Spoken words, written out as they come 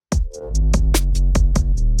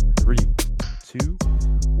3, 2,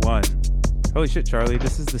 1. Holy shit, Charlie.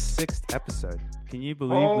 This is the 6th episode. Can you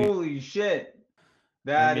believe Holy shit.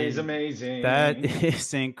 That is amazing. That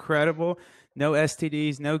is incredible. No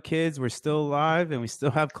STDs, no kids. We're still alive and we still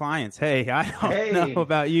have clients. Hey, I don't know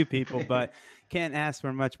about you people, but can't ask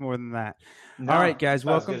for much more than that. No, all right, guys.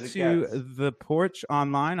 Welcome as to The Porch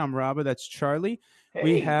Online. I'm Robert. That's Charlie. Hey.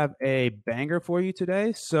 We have a banger for you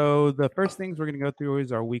today. So the first things we're going to go through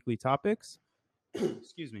is our weekly topics.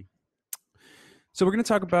 Excuse me. So we're going to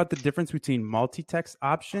talk about the difference between multi-text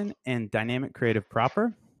option and dynamic creative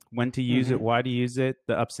proper, when to use it, why to use it,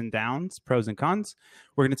 the ups and downs, pros and cons.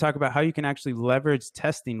 We're going to talk about how you can actually leverage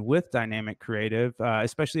testing with dynamic creative,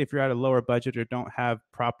 especially if you're at a lower budget or don't have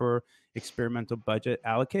proper experimental budget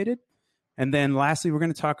allocated. And then lastly, we're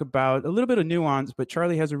going to talk about a little bit of nuance, but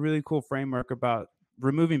Charlie has a really cool framework about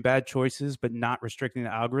removing bad choices, but not restricting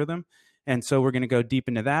the algorithm. And so we're going to go deep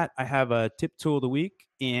into that. I have a tip tool of the week,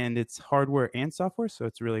 and it's hardware and software, so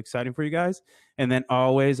it's really exciting for you guys. And then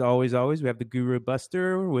always, we have the Guru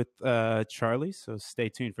Buster with Charlie, so stay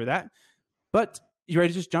tuned for that. But you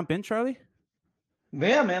ready to just jump in, Charlie?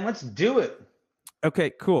 Yeah, man, let's do it.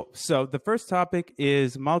 Okay, cool. So the first topic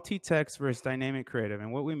is multi-text versus dynamic creative.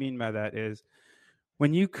 And what we mean by that is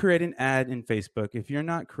when you create an ad in Facebook, if you're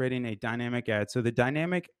not creating a dynamic ad, so the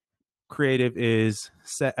dynamic creative is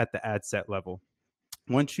set at the ad set level.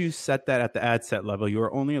 Once you set that at the ad set level, you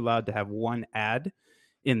are only allowed to have one ad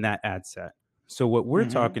in that ad set. So what we're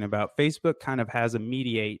talking about, Facebook kind of has a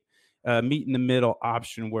meet in the middle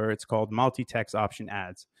option where it's called multi-text option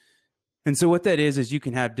ads. And so what that is you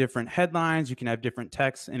can have different headlines, you can have different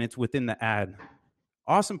texts, and it's within the ad.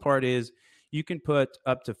 Awesome part is you can put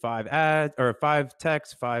up to 5 ads or 5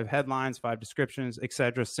 texts, 5 headlines, 5 descriptions,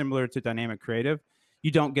 etc., similar to dynamic creative.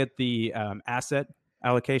 You don't get the asset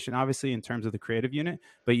allocation, obviously, in terms of the creative unit,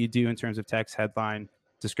 but you do in terms of text, headline,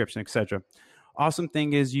 description, etc. Awesome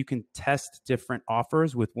thing is you can test different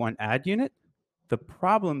offers with one ad unit. The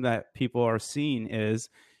problem that people are seeing is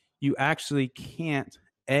you actually can't,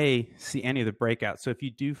 see any of the breakouts. So if you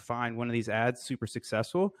do find one of these ads super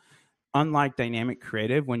successful, unlike dynamic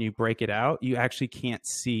creative, when you break it out, you actually can't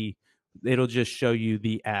see. It'll just show you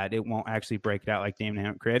the ad. It won't actually break it out like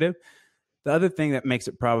dynamic creative. The other thing that makes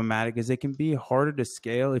it problematic is it can be harder to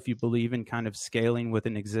scale if you believe in kind of scaling with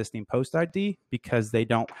an existing post ID because they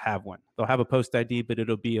don't have one. They'll have a post ID, but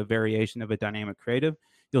it'll be a variation of a dynamic creative.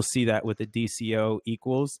 You'll see that with the DCO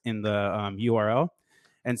equals in the URL.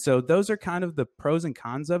 And so those are kind of the pros and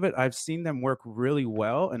cons of it. I've seen them work really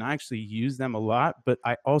well, and I actually use them a lot, but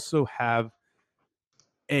I also have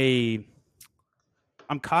I'm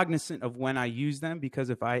cognizant of when I use them,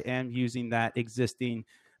 because if I am using that existing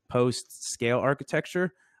post scale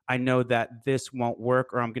architecture, I know that this won't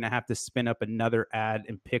work, or I'm going to have to spin up another ad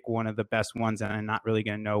and pick one of the best ones, and I'm not really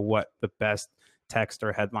going to know what the best text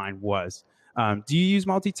or headline was. Do you use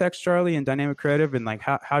multi-text, Charlie, and dynamic creative, and like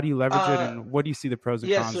how do you leverage it, and what do you see the pros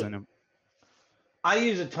and cons in them? I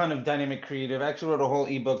use a ton of dynamic creative. I actually wrote a whole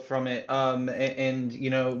ebook from it. And you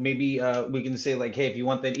know, maybe we can say like, hey, if you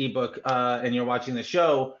want that ebook and you're watching the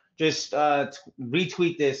show, just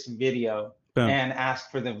retweet this video. Boom. And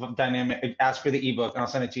ask for the ebook, and I'll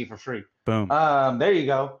send it to you for free. Boom. There you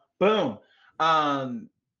go. Boom.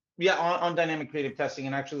 Yeah, on dynamic creative testing,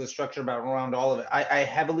 and actually the structure around all of it. I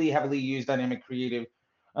heavily use dynamic creative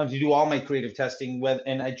to do all my creative testing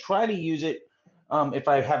and I try to use it if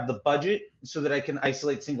I have the budget so that I can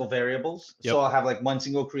isolate single variables. Yep. So I'll have like one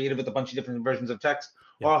single creative with a bunch of different versions of text,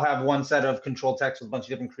 or I'll have one set of control text with a bunch of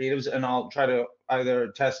different creatives, and I'll try to either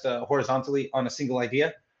test horizontally on a single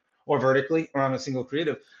idea, or vertically or on a single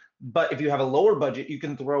creative. But if you have a lower budget, you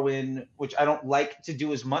can throw in, which I don't like to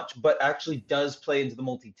do as much, but actually does play into the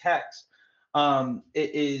multi-text.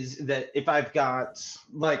 It is that if I've got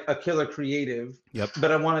like a killer creative,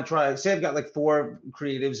 but I want to try, say I've got like 4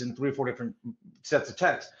 creatives and 3 or 4 different sets of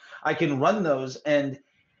text, I can run those. And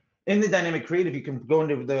in the dynamic creative, you can go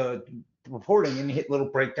into the reporting and you hit little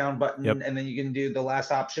breakdown button, and then you can do the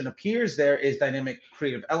last option appears there is dynamic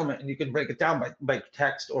creative element, and you can break it down by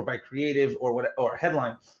text or by creative or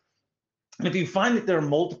headline. And if you find that there are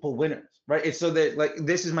multiple winners, right? It's so that like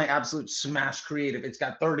this is my absolute smash creative. It's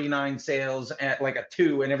got 39 sales at like a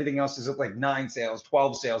 2, and everything else is at like 9 sales,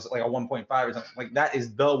 12 sales at like a 1.5 or something. Like that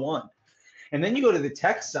is the one. And then you go to the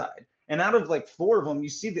text side, and out of like 4 of them, you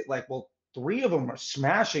see that like, well, 3 of them are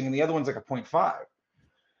smashing and the other one's like a 0.5.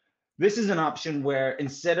 This is an option where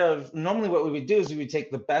instead of normally what we would do is we would take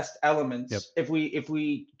the best elements. If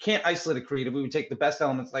we can't isolate a creative, we would take the best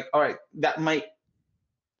elements, like, all right, that might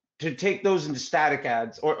to take those into static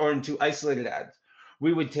ads or into isolated ads,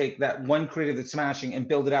 we would take that one creative that's smashing and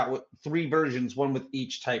build it out with 3 versions, one with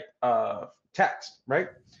each type of text, right?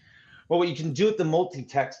 Well, what you can do with the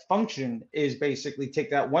multi-text function is basically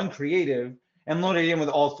take that one creative and load it in with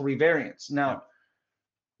all 3 variants. Now,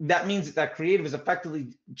 that means that that creative is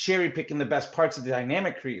effectively cherry picking the best parts of the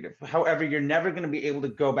dynamic creative. However, you're never going to be able to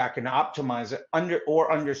go back and optimize it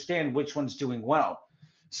or understand which one's doing well.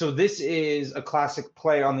 So this is a classic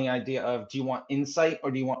play on the idea of, do you want insight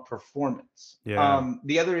or do you want performance? Yeah.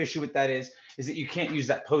 The other issue with that is that you can't use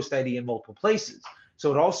that post ID in multiple places. So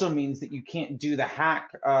it also means that you can't do the hack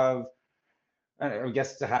of, I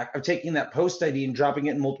guess it's a hack of taking that post ID and dropping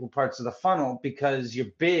it in multiple parts of the funnel, because your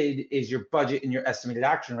bid is your budget and your estimated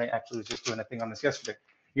action rate. Actually, I was just doing a thing on this yesterday.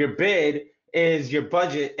 Your bid is your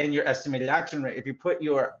budget and your estimated action rate. If you put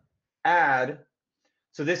your ad,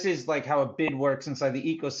 so this is like how a bid works inside the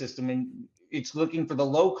ecosystem, and it's looking for the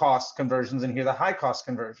low cost conversions and here the high cost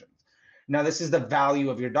conversions. Now, this is the value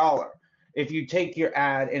of your dollar. If you take your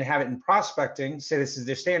ad and have it in prospecting, say this is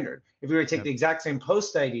their standard. If you were to take the exact same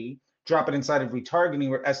post ID, drop it inside of retargeting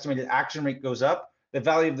where estimated action rate goes up, the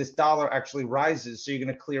value of this dollar actually rises. So you're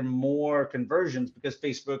going to clear more conversions because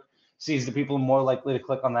Facebook sees the people more likely to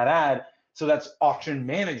click on that ad. So that's auction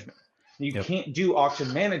management. You can't do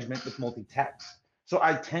auction management with multi-text. So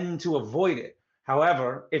I tend to avoid it.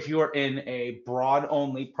 However, if you're in a broad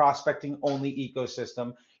only, prospecting only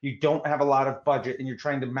ecosystem, you don't have a lot of budget and you're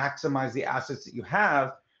trying to maximize the assets that you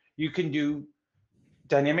have, you can do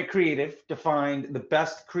dynamic creative to find the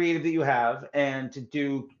best creative that you have and to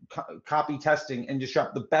do copy testing and just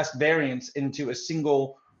drop the best variants into a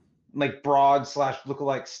single like broad /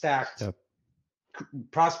 lookalike stacked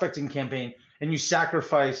prospecting campaign, and you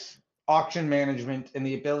sacrifice auction management and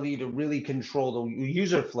the ability to really control the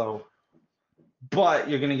user flow, but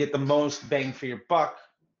you're going to get the most bang for your buck,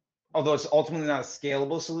 although it's ultimately not a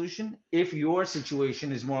scalable solution. If your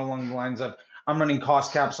situation is more along the lines of, I'm running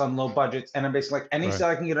cost caps on low budgets, and I'm basically like, any sale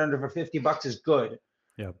I can get under for $50 is good.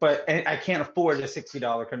 Yeah. But I can't afford a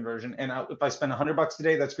 $60 conversion. And if I spend $100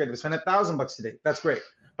 today, that's great. If I spend $1,000 today, that's great.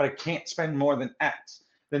 But I can't spend more than X.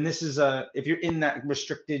 Then this is if you're in that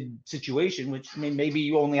restricted situation, which maybe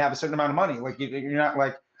you only have a certain amount of money, like you're not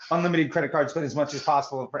like unlimited credit card, spend as much as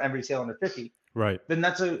possible for every sale under 50. Right. Then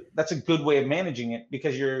that's a good way of managing it,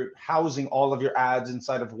 because you're housing all of your ads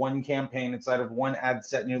inside of one campaign, inside of one ad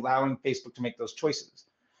set, and you're allowing Facebook to make those choices.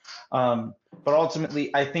 But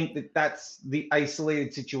ultimately, I think that that's the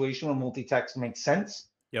isolated situation where multi-text makes sense.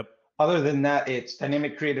 Yep. Other than that, it's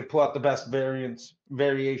dynamic creative, pull out the best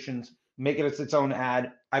variations, make it its own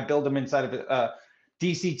ad. I build them inside of a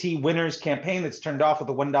DCT winners campaign that's turned off with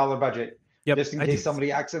a $1 budget. Yep, just in case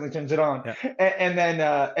somebody accidentally turns it on, and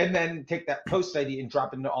then take that post ID and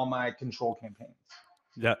drop it into all my control campaigns.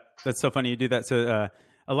 Yeah, that's so funny you do that. So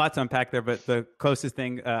a lot to unpack there, but the closest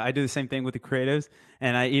thing, I do the same thing with the creatives,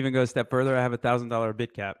 and I even go a step further. I have $1,000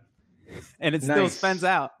 bid cap, and it still spends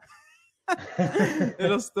out.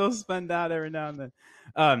 It'll still spend out every now and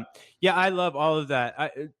then. Yeah, I love all of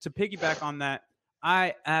that. To piggyback on that,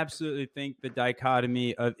 I absolutely think the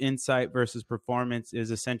dichotomy of insight versus performance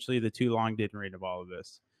is essentially the too long didn't read of all of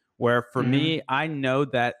this. Where for me, I know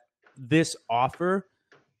that this offer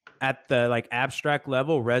at the like abstract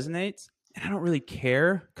level resonates, and I don't really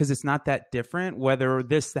care because it's not that different whether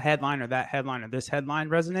the headline or that headline or this headline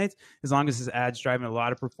resonates, as long as this ad's driving a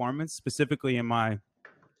lot of performance, specifically in my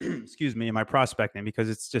in my prospecting,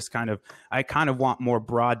 because it's just I kind of want more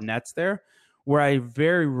broad nets there. Where I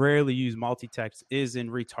very rarely use multi-text is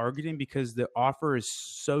in retargeting, because the offer is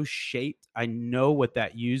so shaped. I know what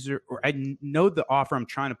that user, or I know the offer I'm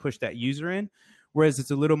trying to push that user in. Whereas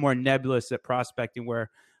it's a little more nebulous at prospecting,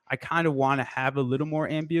 where I kind of want to have a little more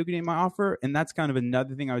ambiguity in my offer. And that's kind of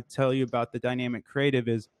another thing I would tell you about the dynamic creative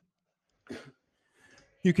is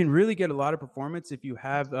you can really get a lot of performance if you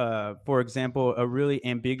have, for example, a really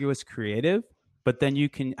ambiguous creative. But then you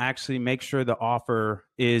can actually make sure the offer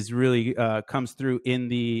is really comes through in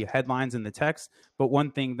the headlines and the text. But one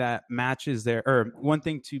thing that matches there, or one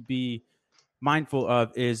thing to be mindful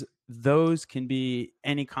of, is those can be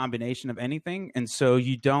any combination of anything. And so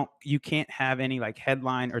you can't have any like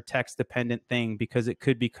headline or text dependent thing, because it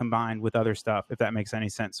could be combined with other stuff, if that makes any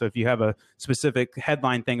sense. So if you have a specific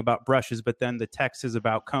headline thing about brushes, but then the text is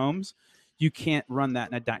about combs, you can't run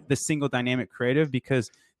that in the single dynamic creative, because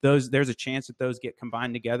there's a chance that those get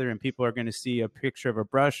combined together and people are going to see a picture of a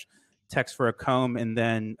brush, text for a comb, and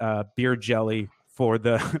then beer jelly for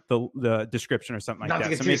the description or something like that. Not to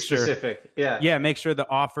get too specific. Yeah, make sure the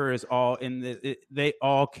offer is all they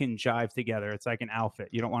all can jive together. It's like an outfit.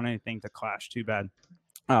 You don't want anything to clash too bad.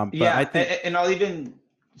 But I think, and I'll even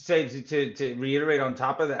say to reiterate on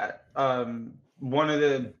top of that, one of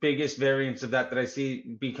the biggest variants of that I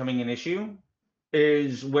see becoming an issue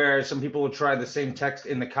is where some people will try the same text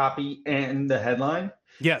in the copy and the headline.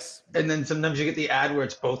 Yes. And then sometimes you get the ad where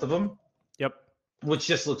it's both of them. Yep. Which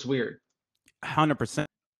just looks weird. 100%.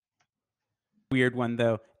 Weird one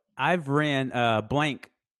though. I've ran blank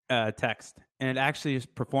text and it actually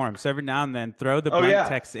performs. So every now and then, throw the blank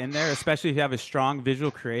text in there, especially if you have a strong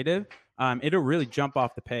visual creative. It'll really jump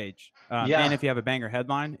off the page. And if you have a banger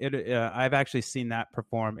headline, I've actually seen that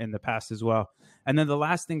perform in the past as well. And then the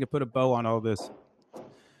last thing to put a bow on all this,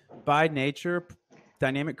 by nature,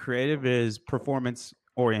 dynamic creative is performance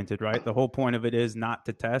oriented, right? The whole point of it is not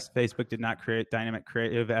to test. Facebook did not create dynamic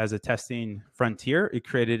creative as a testing frontier. It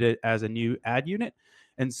created it as a new ad unit.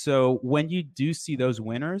 And so when you do see those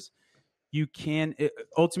winners, you can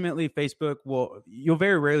ultimately Facebook you'll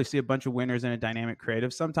very rarely see a bunch of winners in a dynamic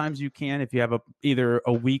creative. Sometimes you can if you have either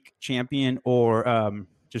a weak champion or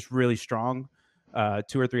just really strong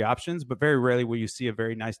 2 or 3 options, but very rarely will you see a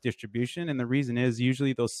very nice distribution. And the reason is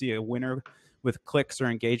usually they'll see a winner with clicks or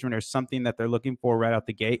engagement or something that they're looking for right out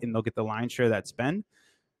the gate, and they'll get the lion's share of that spend.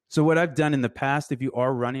 So what I've done in the past, if you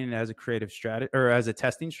are running it as a creative strategy or as a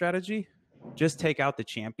testing strategy, just take out the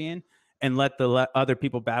champion and let other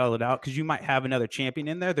people battle it out, because you might have another champion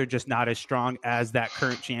in there. They're just not as strong as that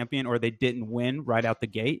current champion, or they didn't win right out the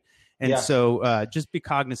gate. And so just be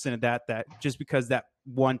cognizant of that just because that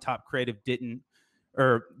one top creative didn't,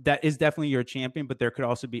 or that is definitely your champion, but there could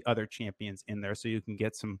also be other champions in there. So you can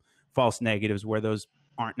get some false negatives where those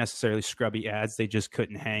aren't necessarily scrubby ads. They just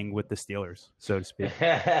couldn't hang with the Steelers, so to speak.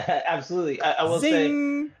 Absolutely. I will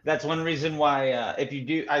say that's one reason why if you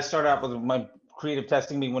do, I start out with my creative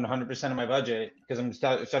testing being 100% of my budget, because I'm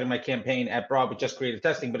starting my campaign at Broad with just creative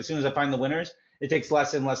testing. But as soon as I find the winners, it takes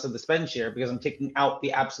less and less of the spend share, because I'm taking out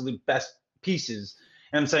the absolute best pieces.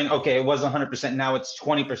 And I'm saying, okay, it was 100%. Now it's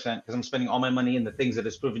 20% because I'm spending all my money in the things that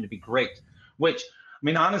has proven to be great. Which, I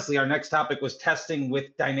mean, honestly, our next topic was testing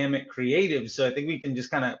with dynamic creative. So I think we can just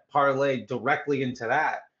kind of parlay directly into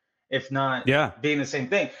that, if not being the same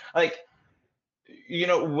thing. Like, you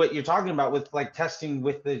know, what you're talking about with like testing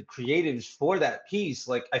with the creatives for that piece.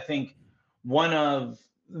 Like, I think one of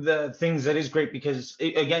the things that is great, because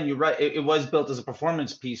again, you're right, it was built as a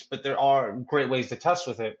performance piece, but there are great ways to test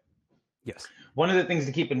with it. Yes. One of the things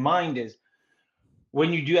to keep in mind is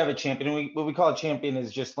when you do have a champion, and what we call a champion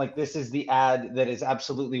is just like, this is the ad that is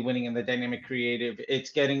absolutely winning in the dynamic creative.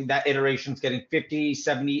 It's getting that iteration's getting 50,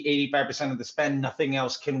 70, 85% of the spend. Nothing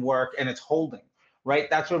else can work, and it's holding, right?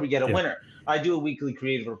 That's where we get a winner. I do a weekly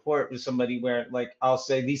creative report with somebody where, like, I'll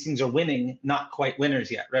say these things are winning, not quite winners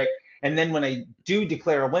yet, right? And then when I do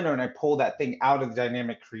declare a winner and I pull that thing out of the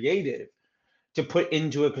dynamic creative to put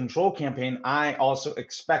into a control campaign, I also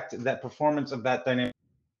expect that performance of that dynamic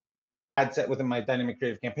ad set within my dynamic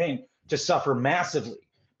creative campaign to suffer massively,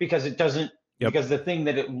 because it doesn't, because the thing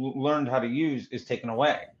that it learned how to use is taken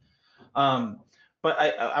away. But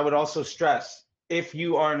I would also stress, if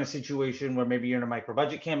you are in a situation where maybe you're in a micro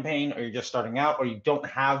budget campaign, or you're just starting out, or you don't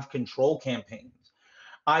have control campaigns,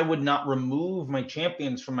 I would not remove my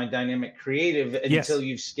champions from my dynamic creative until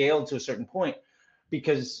you've scaled to a certain point,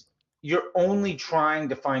 because you're only trying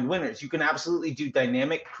to find winners. You can absolutely do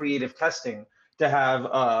dynamic creative testing to have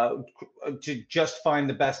to just find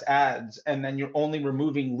the best ads, and then you're only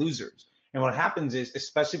removing losers. And what happens is,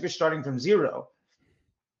 especially if you're starting from zero,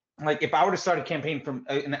 like if I were to start a campaign from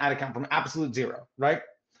an ad account from absolute zero, right?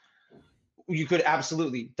 You could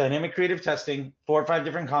absolutely dynamic creative testing, 4 or 5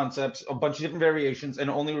 different concepts, a bunch of different variations, and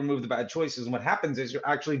only remove the bad choices. And what happens is you're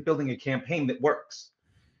actually building a campaign that works.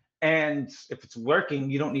 And if it's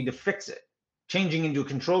working, you don't need to fix it. Changing into a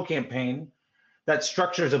control campaign, that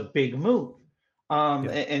structure is a big move.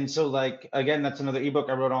 And so, like, again, that's another ebook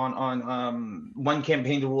I wrote on one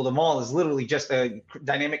campaign to rule them all, is literally just a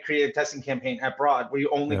dynamic creative testing campaign at Broad, where you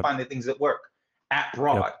only find the things that work at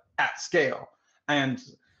Broad, at scale. And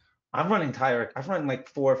I've run like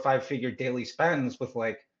 4 or 5 figure daily spends with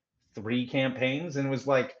like 3 campaigns, and it was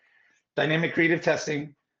like dynamic creative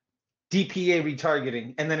testing, DPA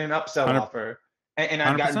retargeting, and then an upsell offer. And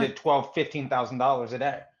I've gotten to $12,000, $15,000 a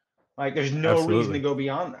day. Like, there's no reason to go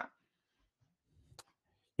beyond that.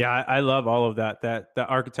 Yeah, I love all of that. The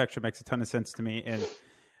architecture makes a ton of sense to me. And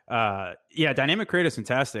dynamic creative is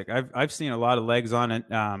fantastic. I've seen a lot of legs on it.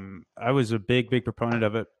 I was a big proponent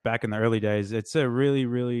of it back in the early days. It's a really,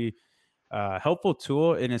 really helpful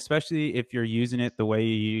tool, and especially if you're using it the way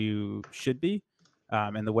you should be,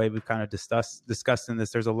 and the way we've kind of discussed in this.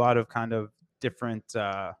 There's a lot of kind of different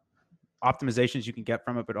optimizations you can get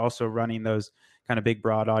from it, but also running those kind of big,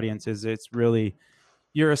 broad audiences. It's really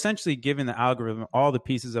you're essentially giving the algorithm all the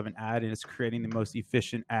pieces of an ad, and it's creating the most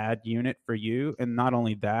efficient ad unit for you. And not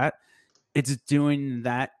only that, it's doing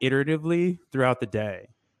that iteratively throughout the day.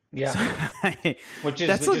 So Yeah, that's which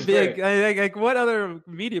a is big, great. like what other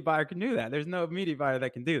media buyer can do that? There's no media buyer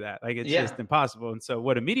that can do that. Like it's Yeah. just impossible. And so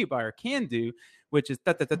what a media buyer can do, which is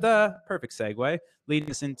da da da da, perfect segue, leading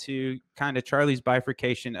us into kind of Charlie's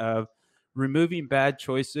bifurcation of removing bad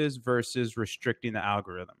choices versus restricting the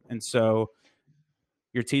algorithm. And so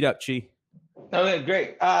you're teed up, Chi. Okay,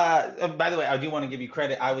 great. By the way, I do want to give you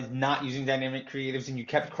credit. I was not using dynamic creatives, and you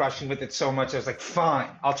kept crushing with it so much. I was like, fine,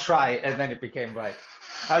 I'll try it, and then it became right.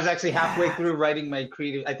 I was actually halfway Yeah. through writing my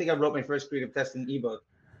creative. I think I wrote my first creative testing ebook,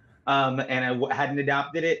 and hadn't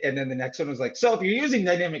adopted it. And then the next one was like, so if you're using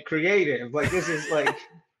dynamic creative, like this is like,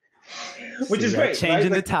 which is See, great, right?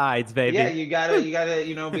 changing the Like, tides, yeah, baby. you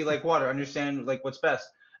gotta, be like water, understand like what's best.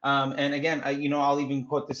 And again, I'll even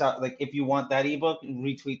quote this out. Like, if you want that ebook,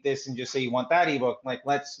 retweet this and just say you want that ebook. Like,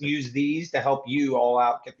 let's use these to help you all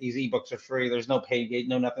out. Get these ebooks for free. There's no pay gate,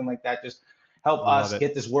 no nothing like that. Just help Love us it.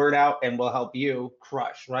 get this word out, and we'll help you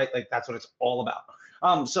crush. Right? Like that's what it's all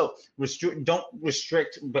about. So don't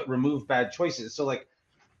restrict, but remove bad choices. So like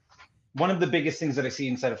one of the biggest things that I see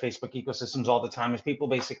inside of Facebook ecosystems all the time is people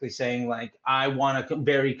basically saying like, I want to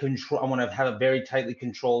I want to have a very tightly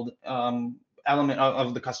controlled element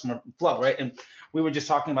of the customer flow, right? And we were just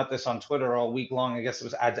talking about this on Twitter all week long. I guess it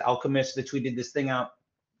was Ads Alchemist that tweeted this thing out,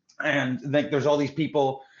 and like there's all these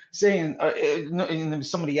people saying and then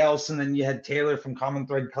somebody else, and then you had Taylor from Common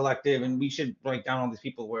Thread Collective, and we should write down all these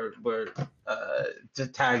people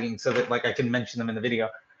tagging so that like I can mention them in the video,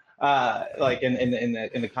 like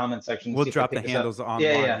in the comment section, We'll see if they drop the pick this up. handles Yeah, online.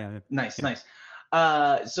 yeah, Yeah. nice, Yeah. nice.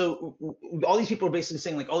 So all these people are basically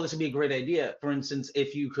saying like, oh, this would be a great idea. For instance,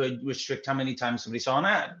 if you could restrict how many times somebody saw an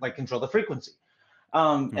ad, like control the frequency.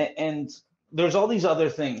 Hmm. And there's all these other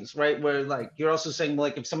things, right? Where like you're also saying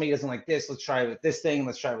like, if somebody doesn't like this, let's try it with this thing,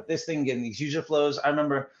 let's try it with this thing, getting these user flows. I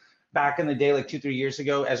remember back in the day, like 2-3 years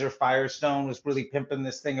ago, Ezra Firestone was really pimping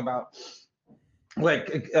this thing about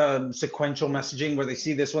like sequential messaging, where they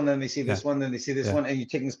see this one, then they see Yeah. this one, then they see this Yeah. one, and you're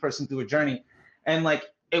taking this person through a journey. And like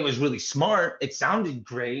it was really smart, it sounded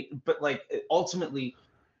great, but like ultimately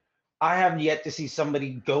I have yet to see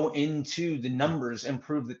somebody go into the numbers and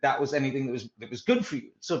prove that that was anything that was good for you.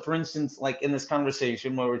 So, for instance, like in this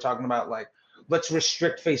conversation where we're talking about like, let's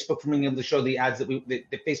restrict Facebook from being able to show the ads that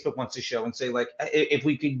Facebook wants to show, and say like, if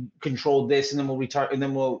we could control this, and then we'll retard, and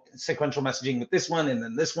then we'll sequential messaging with this one, and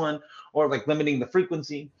then this one, or like limiting the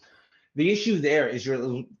frequency. The issue there is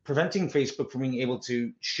you're preventing Facebook from being able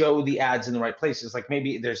to show the ads in the right places. Like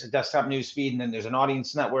maybe there's a desktop news feed, and then there's an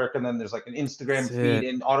audience network, and then there's like an Instagram That's feed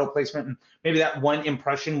it. and auto placement. And maybe that one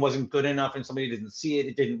impression wasn't good enough and somebody didn't see it.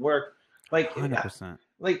 It didn't work. Like, 100%.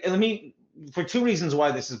 let me, for two reasons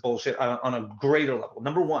why this is bullshit on a greater level.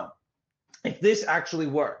 Number one, if this actually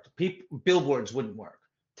worked, billboards wouldn't work,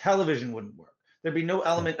 television wouldn't work. There'd be no Yeah.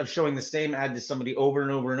 element of showing the same ad to somebody over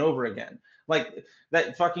and over and over again. Like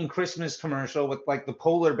that fucking Christmas commercial with like the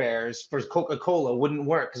polar bears for Coca-Cola wouldn't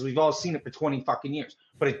work because we've all seen it for 20 fucking years.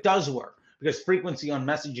 But it does work because frequency on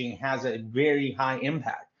messaging has a very high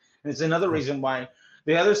impact. And it's another Yeah. reason why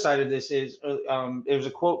the other side of this is there's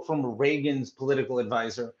a quote from Reagan's political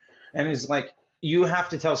advisor, and it's like, you have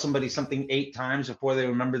to tell somebody something 8 times before they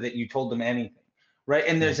remember that you told them anything, right?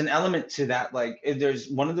 And Yeah. there's an element to that. Like, there's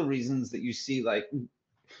one of the reasons that you see like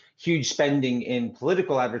huge spending in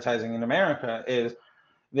political advertising in America is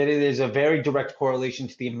that it is a very direct correlation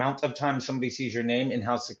to the amount of time somebody sees your name and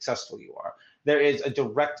how successful you are. There is a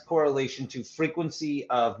direct correlation to frequency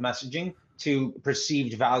of messaging to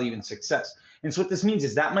perceived value and success. And so what this means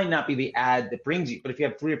is that might not be the ad that brings you, but if you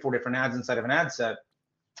have 3 or 4 different ads inside of an ad set,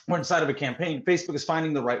 or inside of a campaign, Facebook is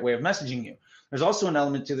finding the right way of messaging you. There's also an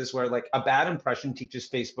element to this where like a bad impression teaches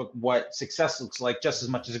Facebook what success looks like just as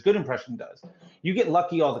much as a good impression does. You get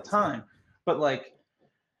lucky all the time, but like,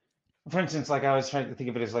 for instance, like I was trying to think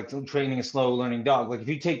of it as like training a slow learning dog. Like if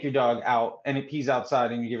you take your dog out and it pees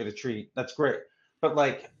outside and you give it a treat, that's great. But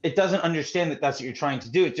like it doesn't understand that that's what you're trying to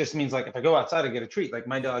do. It just means like if I go outside, I get a treat. Like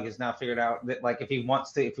my dog has now figured out that like if he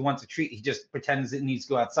wants a treat, he just pretends it needs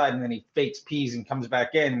to go outside, and then he fakes pees and comes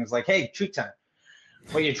back in and is like, hey, treat time.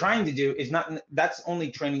 What you're trying to do is not, that's only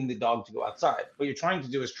training the dog to go outside. What you're trying to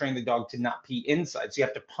do is train the dog to not pee inside. So you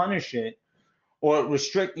have to punish it or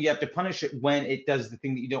restrict, you have to punish it when it does the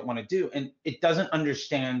thing that you don't want to do. And it doesn't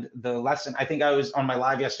understand the lesson. I think I was on my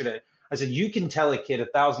live yesterday. I said, you can tell a kid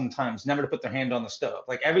 1,000 times never to put their hand on the stove.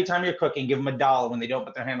 Like every time you're cooking, give them $1 when they don't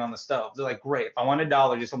put their hand on the stove. They're like, great, if I want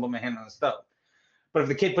 $1, just don't put my hand on the stove. But if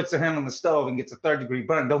the kid puts their hand on the stove and gets a 3rd-degree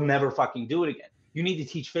burn, they'll never fucking do it again. You need to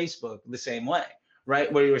teach Facebook the same way,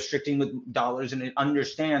 right? Where you're restricting with dollars, and it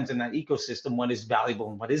understands in that ecosystem what is valuable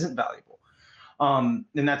and what isn't valuable. And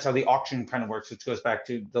that's how the auction kind of works, which goes back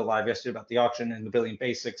to the live yesterday about the auction and the billion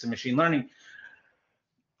basics and machine learning.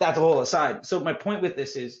 That's a whole aside. So my point with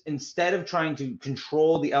this is, instead of trying to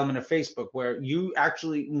control the element of Facebook where you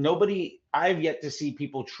actually, I've yet to see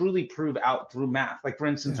people truly prove out through math. Like for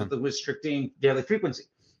instance, with the restricting daily frequency.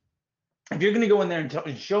 If you're going to go in there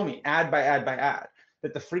and show me ad by ad by ad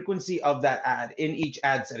that the frequency of that ad in each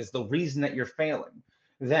ad set is the reason that you're failing,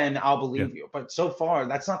 then I'll believe you. But so far,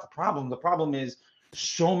 that's not the problem. The problem is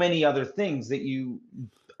so many other things that you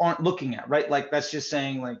aren't looking at, right? Like that's just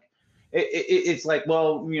saying like, it's like,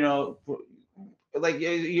 well, you know, like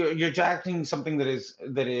you're jacking something that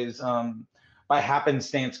is by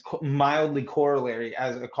happenstance mildly corollary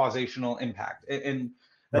as a causational impact, and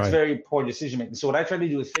that's very poor decision making. So what I try to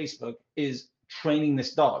do with Facebook is training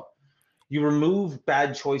this dog. You remove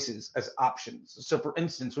bad choices as options. So for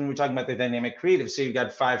instance, when we're talking about the dynamic creative, say you've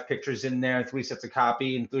got 5 pictures in there, 3 sets of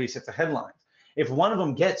copy and 3 sets of headlines. If one of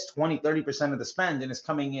them gets 20-30% of the spend and is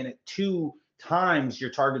coming in at 2 times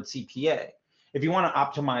your target CPA, if you want to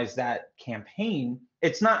optimize that campaign,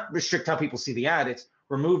 it's not restrict how people see the ad, it's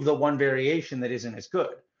remove the one variation that isn't as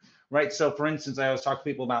good, right? So for instance, I always talk to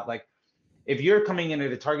people about like, if you're coming in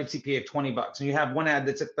at a target CPA of $20 and you have one ad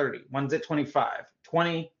that's at 30, one's at 25,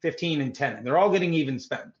 20, 15, and 10, and they're all getting even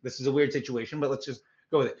spend. This is a weird situation, but let's just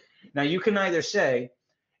go with it. Now you can either say,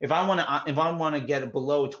 if I want to get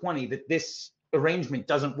below 20, that this arrangement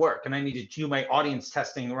doesn't work and I need to do my audience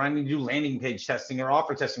testing, or I need to do landing page testing or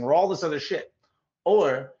offer testing or all this other shit.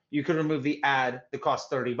 Or you could remove the ad that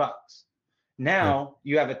costs $30. Now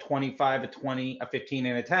you have a 25, a 20, a 15,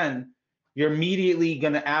 and a 10. You're immediately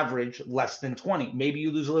going to average less than 20. Maybe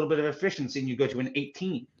you lose a little bit of efficiency and you go to an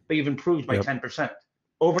 18, but you've improved by 10%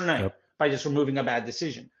 overnight by just removing a bad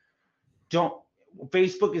decision.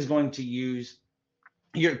 Facebook is going to use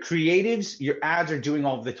your creatives, your ads are doing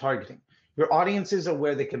all of the targeting. Your audiences are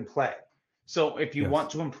where they can play. So if you want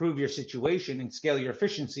to improve your situation and scale your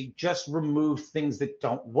efficiency, just remove things that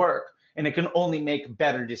don't work, and it can only make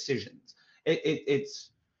better decisions.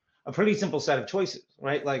 It's a pretty simple set of choices,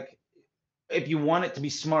 right? Like if you want it to be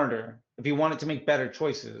smarter, if you want it to make better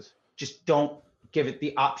choices, just don't give it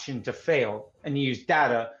the option to fail and use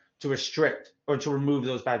data to restrict or to remove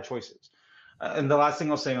those bad choices. And the last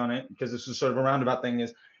thing I'll say on it, because this is sort of a roundabout thing,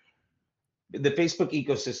 is the Facebook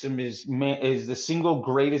ecosystem is the single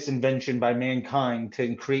greatest invention by mankind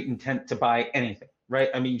to create intent to buy anything, right?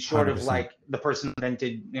 I mean, short 100%. Of like the person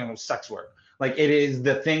invented, sex work. Like it is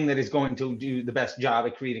the thing that is going to do the best job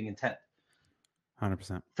at creating intent.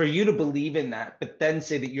 100%. For you to believe in that, but then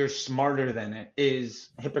say that you're smarter than it is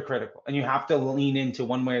hypocritical, and you have to lean into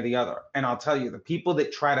one way or the other. And I'll tell you, the people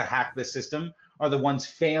that try to hack the system are the ones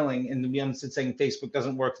failing, and the ones that saying Facebook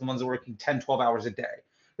doesn't work, the ones that are working 10, 12 hours a day.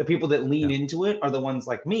 The people that lean into it are the ones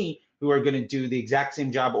like me who are going to do the exact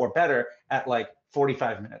same job or better at like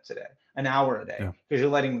 45 minutes a day, an hour a day, because you're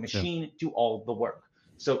letting the machine do all the work.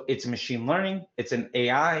 So it's machine learning, it's an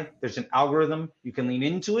AI, there's an algorithm. You can lean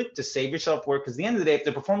into it to save yourself work, because at the end of the day, if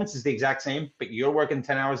the performance is the exact same, but you're working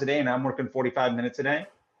 10 hours a day and I'm working 45 minutes a day,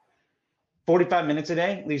 45 minutes a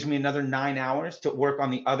day leaves me another 9 hours to work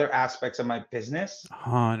on the other aspects of my business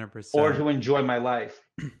 100%, or to enjoy my life.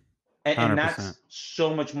 And that's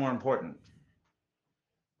so much more important.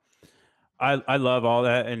 I love all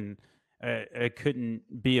that, and I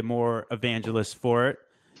couldn't be a more evangelist for it.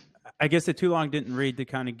 I guess the too long didn't read to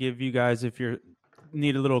kind of give you guys, if you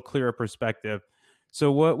need a little clearer perspective.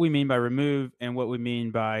 So what we mean by remove and what we mean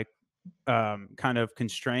by kind of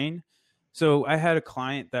constrain. So I had a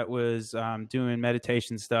client that was doing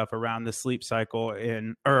meditation stuff around the sleep cycle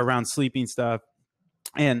or around sleeping stuff.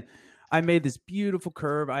 And I made this beautiful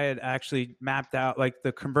curve. I had actually mapped out like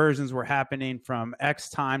the conversions were happening from X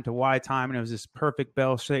time to Y time. And it was this perfect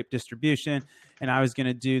bell-shaped distribution. And I was going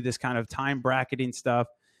to do this kind of time bracketing stuff.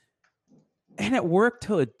 And it worked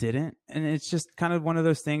till it didn't. And it's just kind of one of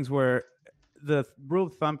those things where the rule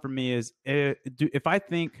of thumb for me is if I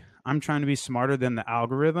think I'm trying to be smarter than the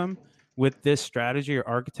algorithm with this strategy or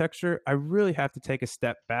architecture, I really have to take a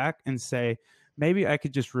step back and say, maybe I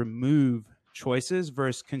could just remove choices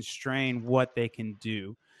versus constrain what they can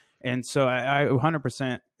do. And so I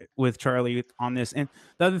 100% with Charlie on this. And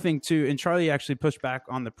the other thing too, and Charlie actually pushed back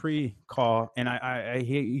on the pre-call, and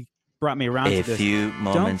he brought me around to this. A few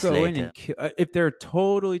moments don't go later. in and kill, if they're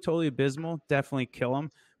totally abysmal, definitely kill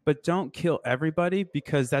them, but don't kill everybody,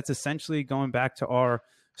 because that's essentially going back to our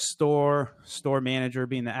store manager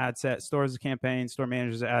being the ad set, stores the campaign, store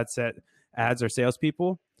managers the ad set, ads are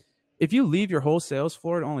salespeople. If you leave your whole sales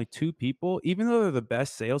floor to only 2 people, even though they're the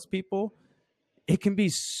best salespeople, it can be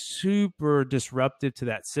super disruptive to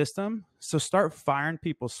that system. So start firing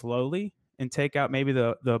people slowly and take out maybe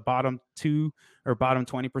the bottom 2 or bottom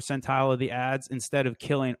 20 percentile of the ads instead of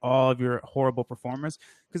killing all of your horrible performers.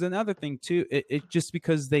 Because another thing too, it just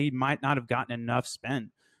because they might not have gotten enough spend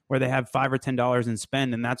where they have $5 or $10 in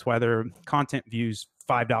spend, and that's why their content views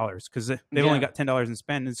 $5 because they've only got $10 in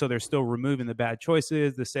spend, and so they're still removing the bad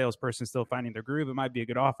choices. The salesperson's still finding their groove. It might be a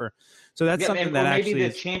good offer. So that's something that maybe actually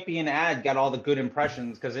the champion ad got all the good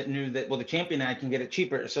impressions because it knew that, well, the champion ad can get it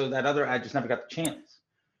cheaper, so that other ad just never got the chance.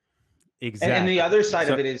 exactly. And the other side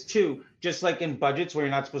of it is too, just like in budgets where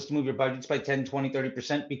you're not supposed to move your budgets by 10, 20,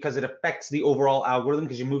 30% because it affects the overall algorithm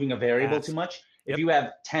because you're moving a variable too much. If you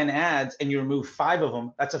have 10 ads and you remove 5 of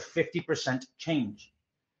them, that's a 50% change.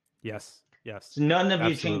 Yes. So none of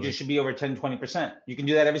your changes should be over 10, 20%. You can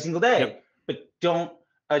do that every single day, but don't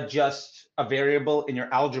adjust a variable in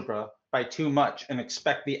your algebra by too much and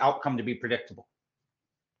expect the outcome to be predictable.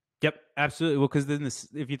 Yep, absolutely. Well, because then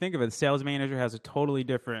if you think of it, the sales manager has a totally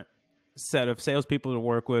different set of salespeople to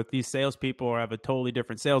work with. These salespeople have a totally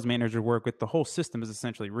different sales manager to work with. The whole system is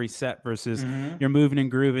essentially reset versus you're moving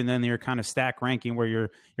and grooving, and then you're kind of stack ranking where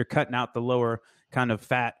you're cutting out the lower kind of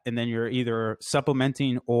fat, and then you're either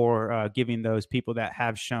supplementing or giving those people that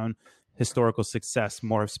have shown historical success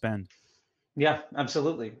more spend. Yeah,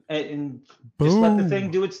 absolutely. And just let the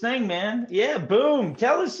thing do its thing, man. Yeah, boom.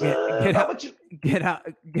 Tell us get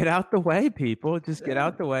out the way, people. Just get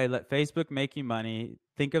out the way. Let Facebook make you money.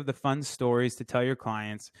 Think of the fun stories to tell your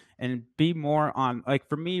clients and be more on, like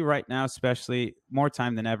for me right now, especially more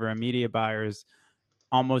time than ever, a media buyer is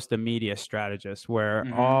almost a media strategist where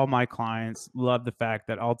all my clients love the fact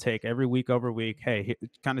that I'll take every week over week. Hey,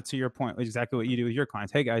 kind of to your point, exactly what you do with your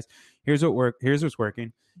clients. Hey guys, here's what's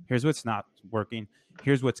working. Here's what's not working.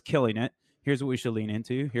 Here's what's killing it. Here's what we should lean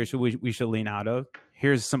into. Here's what we should lean out of.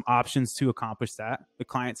 Here's some options to accomplish that. The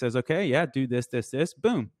client says, okay, yeah, do this.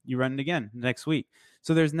 Boom, you run it again next week.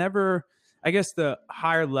 So there's never, I guess the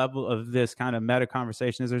higher level of this kind of meta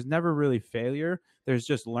conversation is there's never really failure. There's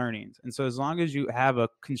just learnings. And so as long as you have a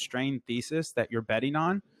constrained thesis that you're betting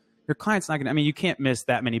on, your client's not going to, I mean, you can't miss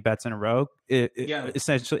that many bets in a row,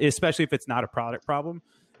 essentially, especially if it's not a product problem.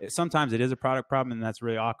 Sometimes it is a product problem, and that's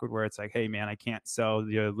really awkward where it's like, hey man, I can't sell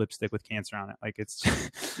your lipstick with cancer on it. Like it's,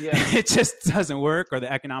 it just doesn't work, or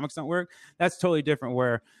the economics don't work. That's totally different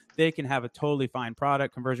where they can have a totally fine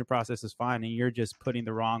product. Conversion process is fine. And you're just putting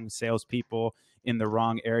the wrong salespeople in the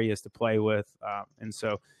wrong areas to play with. And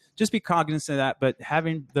so just be cognizant of that, but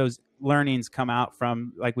having those learnings come out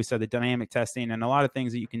from, like we said, the dynamic testing and a lot of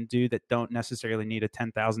things that you can do that don't necessarily need a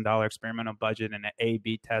 $10,000 experimental budget and an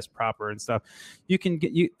A/B test proper and stuff. You can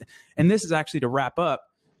get and this is actually to wrap up,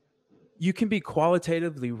 you can be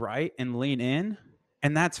qualitatively right and lean in,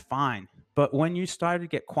 and that's fine. But when you start to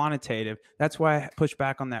get quantitative, that's why I push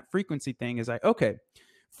back on that frequency thing is like, okay,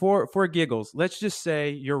 for giggles, let's just say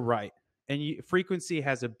you're right. And frequency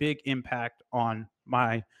has a big impact on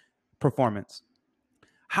my performance.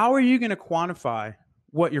 How are you going to quantify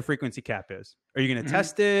what your frequency cap is? Are you going to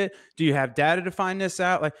test it? Do you have data to find this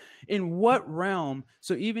out? Like in what realm?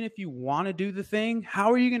 So even if you want to do the thing,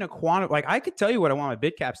 how are you going to quantify? Like I could tell you what I want my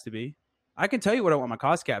bid caps to be. I can tell you what I want my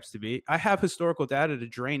cost caps to be. I have historical data to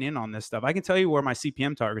drain in on this stuff. I can tell you where my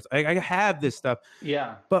CPM targets. I have this stuff.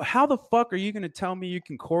 Yeah. But how the fuck are you going to tell me you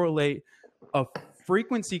can correlate a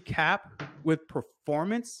frequency cap with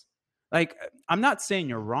performance? Like, I'm not saying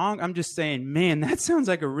you're wrong. I'm just saying, man, that sounds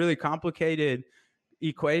like a really complicated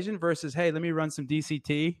equation versus, hey, let me run some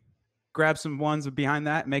DCT, grab some ones behind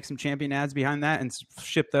that, make some champion ads behind that, and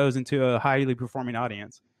ship those into a highly performing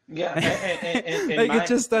audience. Yeah. Like, it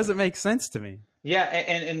just doesn't make sense to me. Yeah.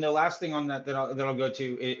 And the last thing on that I'll go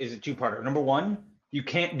to is a two-parter. Number one, you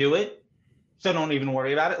can't do it, so don't even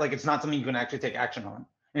worry about it. Like, it's not something you can actually take action on.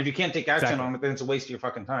 And if you can't take action on it, then it's a waste of your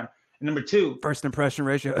fucking time. And number two, first impression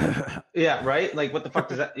ratio. Yeah, right. Like, what the fuck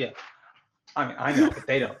does that? Yeah, I mean, I know, but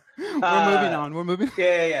they don't. We're moving.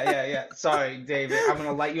 Yeah. Sorry, David. I'm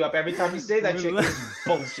gonna light you up every time you say that shit. It's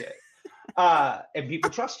bullshit. And people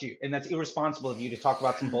trust you, and that's irresponsible of you to talk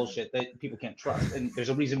about some bullshit that people can't trust. And there's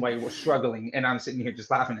a reason why you were struggling, and I'm sitting here just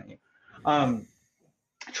laughing at you,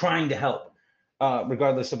 trying to help,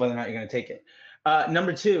 regardless of whether or not you're gonna take it.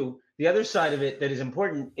 Number two, the other side of it that is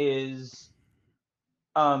important is,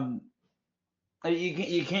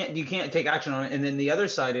 you can't take action on it. And then the other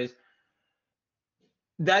side is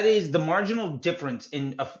that is the marginal difference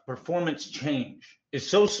in a performance change is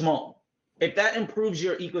so small. If that improves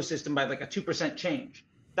your ecosystem by like a 2% change,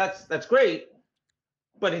 that's great.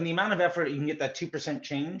 But in the amount of effort you can get that 2%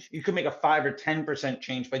 change, you could make a 5 or 10%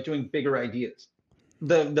 change by doing bigger ideas.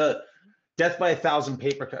 The Death by 1,000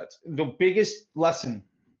 paper cuts. The biggest lesson,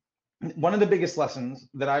 one of the biggest lessons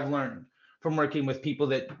that I've learned from working with people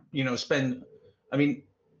that, you know, spend, I mean,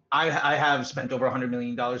 I have spent over $100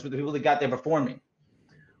 million, but the people that got there before me,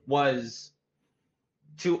 was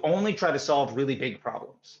to only try to solve really big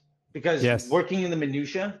problems, because Yes. working in the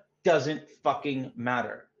minutia doesn't fucking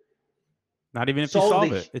matter. Not even if you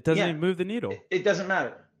solve it. It doesn't even move the needle. It doesn't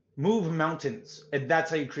matter. Move mountains, and that's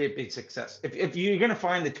how you create big success. If you're gonna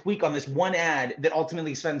find the tweak on this one ad that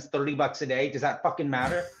ultimately spends $30 a day, does that fucking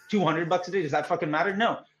matter? $200 a day, does that fucking matter?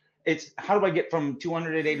 No. It's how do I get from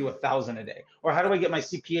 200 a day to 1,000 a day, or how do I get my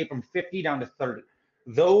CPA from 50 down to 30?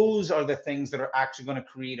 Those are the things that are actually going to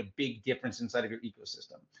create a big difference inside of your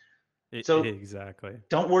ecosystem. So exactly.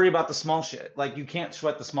 Don't worry about the small shit. Like, you can't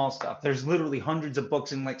sweat the small stuff. There's literally hundreds of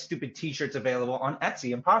books and like stupid T-shirts available on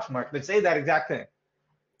Etsy and Poshmark that say that exact thing.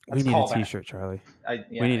 We need a T-shirt, Charlie.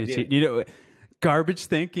 We need a T-shirt. You know, garbage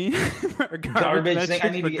thinking. Garbage thing. I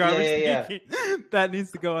need to get, thinking. That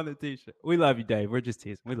needs to go on the T-shirt. We love you, Dave. We're just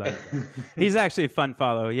teasing. We love you, Dave. He's actually a fun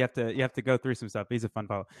follow. You have to go through some stuff. He's a fun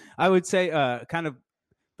follow. I would say, kind of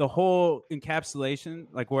the whole encapsulation,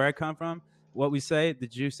 like where I come from, what we say, the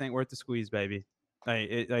juice ain't worth the squeeze, baby.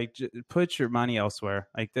 Put your money elsewhere.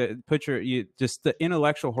 Just the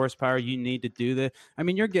intellectual horsepower you need to do the. I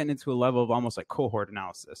mean, you're getting into a level of almost like cohort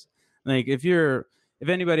analysis. Like if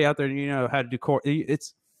anybody out there, you know how to do cohort,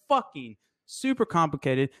 it's fucking super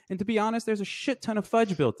complicated. And to be honest, there's a shit ton of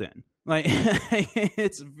fudge built in. Like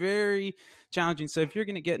it's very challenging. So if you're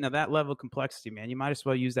going to get into that level of complexity, man, you might as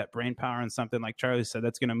well use that brain power on something like Charlie said,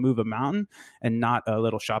 that's going to move a mountain and not a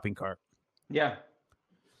little shopping cart. Yeah.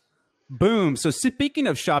 Boom. So speaking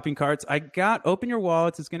of shopping carts, I got Open Your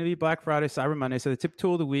Wallets. It's going to be Black Friday, Cyber Monday. So the tip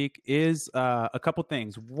tool of the week is a couple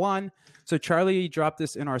things. One, so Charlie dropped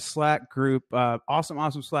this in our Slack group.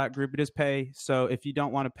 Awesome Slack group. It is pay. So if you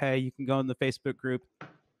don't want to pay, you can go in the Facebook group.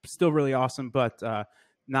 Still really awesome, but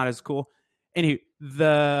not as cool. Anyway,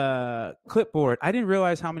 the clipboard. I didn't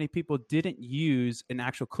realize how many people didn't use an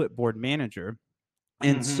actual clipboard manager.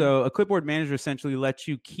 And so a clipboard manager essentially lets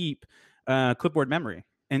you keep clipboard memory.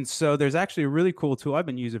 And so there's actually a really cool tool I've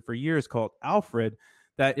been using for years called Alfred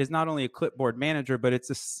that is not only a clipboard manager, but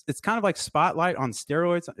it's kind of like Spotlight on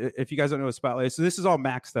steroids. If you guys don't know what Spotlight is. So this is all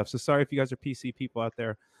Mac stuff. So sorry if you guys are PC people out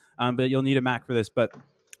there, but you'll need a Mac for this. But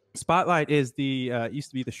Spotlight is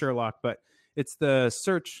used to be the Sherlock, but it's the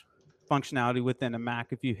search functionality within a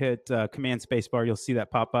Mac. If you hit Command Spacebar, you'll see that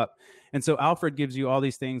pop up. And so Alfred gives you all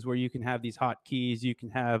these things where you can have these hotkeys, you can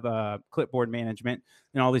have clipboard management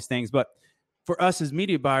and all these things. But for us as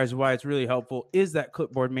media buyers, why it's really helpful is that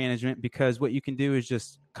clipboard management, because what you can do is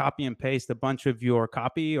just copy and paste a bunch of your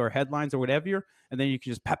copy or headlines or whatever, and then you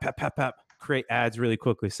can just pap, create ads really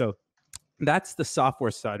quickly. So that's the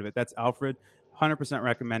software side of it. That's Alfred. 100%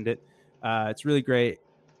 recommend it. It's really great.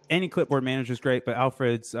 Any clipboard manager is great, but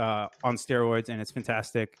Alfred's on steroids, and it's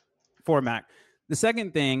fantastic for Mac. The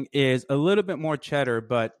second thing is a little bit more cheddar,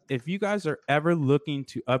 but if you guys are ever looking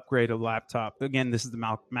to upgrade a laptop, again, this is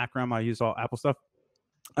the Mac realm. I use all Apple stuff.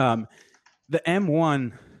 The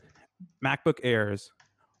M1 MacBook Airs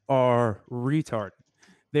are retarded.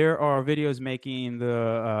 There are videos making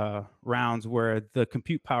the rounds where the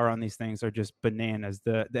compute power on these things are just bananas.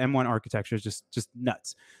 The M1 architecture is just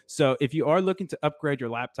nuts. So if you are looking to upgrade your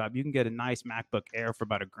laptop, you can get a nice MacBook Air for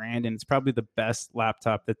about $1,000, and it's probably the best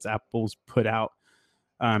laptop that's Apple's put out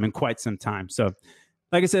in quite some time. So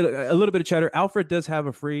like I said, a little bit of cheddar. Alfred does have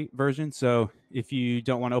a free version, so if you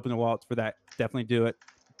don't want to open the wallets for that, definitely do it.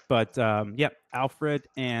 But Alfred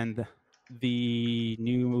and the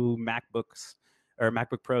new MacBooks or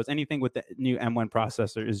MacBook Pros, anything with the new M1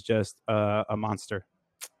 processor is just a monster.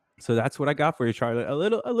 So that's what I got for you, Charlie. A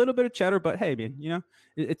little bit of cheddar, but hey, man, you know,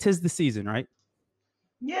 it 'tis the season, right?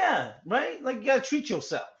 Yeah, right. Like, you gotta treat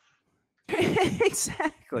yourself.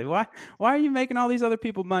 Exactly. Why are you making all these other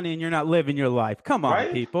people money and you're not living your life? Come on,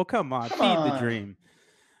 right? People. Come on. Feed the dream.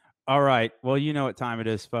 All right. Well, you know what time it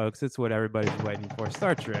is, folks. It's what everybody's waiting for.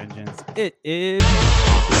 Start your engines. It is.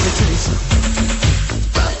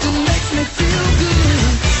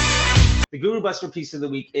 The Guru Buster piece of the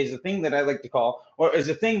week is a thing that I like to call, or is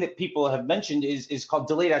a thing that people have mentioned, is called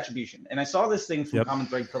delayed attribution. And I saw this thing from Common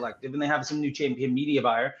Thread Collective, and they have some new champion media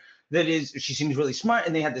buyer she seems really smart.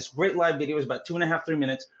 And they had this great live video. It was about 2.5, 3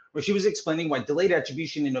 minutes, where she was explaining why delayed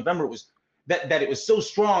attribution in November was that it was so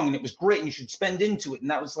strong and it was great and you should spend into it. And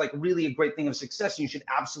that was like really a great thing of success. And you should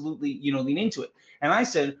absolutely, lean into it. And I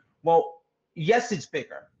said, well, yes, it's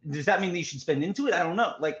bigger. Does that mean that you should spend into it? I don't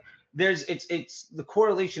know. Like, it's the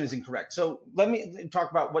correlation is incorrect. So let me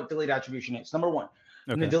talk about what delayed attribution is. Number one,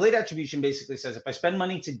 And the Okay. delayed attribution basically says if I spend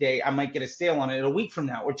money today, I might get a sale on it a week from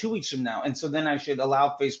now or 2 weeks from now. And so then I should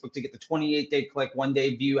allow Facebook to get the 28-day click,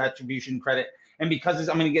 1-day view attribution credit. And because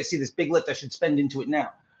I'm going to see this big lift, I should spend into it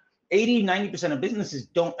now. 80-90% of businesses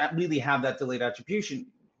don't really have that delayed attribution.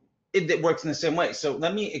 It works in the same way. So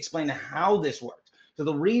let me explain how this works. So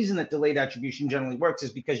the reason that delayed attribution generally works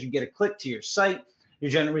is because you get a click to your site, you're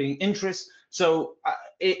generating interest. So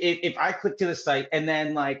if I click to the site and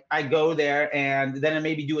then like I go there and then I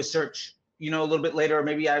maybe do a search, a little bit later, or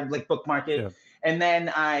maybe I like bookmark it, Yeah. and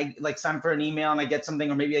then I like sign up for an email and I get something,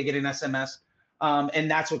 or maybe I get an SMS, and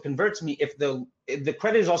that's what converts me. If the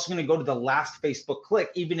credit is also going to go to the last Facebook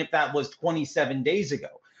click, even if that was 27 days ago.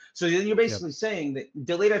 So then you're basically saying that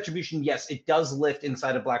delayed attribution, yes, it does lift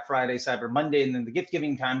inside of Black Friday, Cyber Monday, and then the gift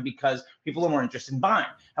giving time because people are more interested in buying.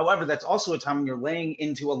 However, that's also a time when you're laying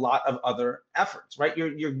into a lot of other efforts, right?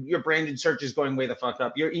 Your branded search is going way the fuck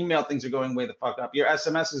up. Your email things are going way the fuck up. Your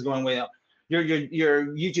SMS is going way up. Your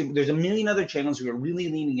YouTube, there's a million other channels who are really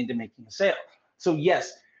leaning into making a sale. So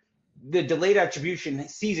yes, the delayed attribution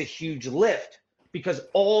sees a huge lift because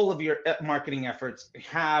all of your marketing efforts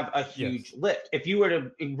have a huge lift. If you were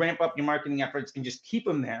to ramp up your marketing efforts and just keep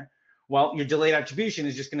them there, well, your delayed attribution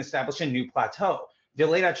is just going to establish a new plateau.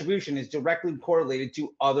 Delayed attribution is directly correlated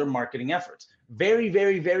to other marketing efforts. Very,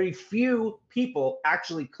 very, very few people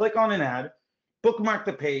actually click on an ad, bookmark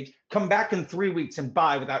the page, come back in 3 weeks and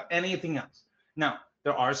buy without anything else. Now,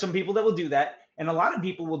 there are some people that will do that, and a lot of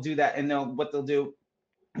people will do that, and what they'll do,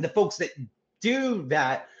 the folks that do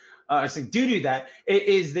that, do that,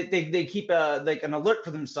 is that they keep like an alert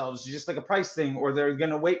for themselves, just like a price thing, or they're going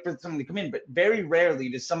to wait for something to come in. But very rarely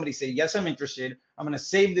does somebody say, yes, I'm interested, I'm going to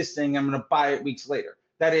save this thing, I'm going to buy it weeks later.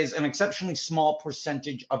 That is an exceptionally small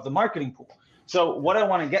percentage of the marketing pool. So what I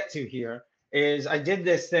want to get to here is I did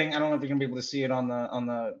this thing. I don't know if you're going to be able to see it on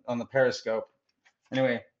the Periscope.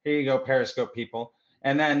 Anyway, here you go, Periscope people.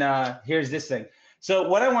 And then here's this thing. So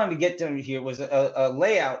what I wanted to get to here was a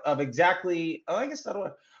layout of exactly,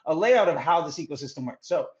 a layout of how this ecosystem works.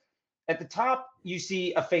 So at the top, you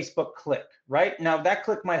see a Facebook click, right? Now that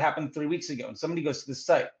click might happen 3 weeks ago and somebody goes to the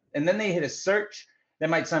site and then they hit a search, they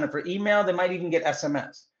might sign up for email, they might even get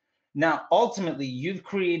SMS. Now, ultimately, you've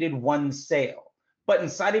created one sale, but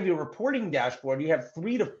inside of your reporting dashboard, you have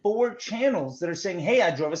 3 to 4 channels that are saying, hey,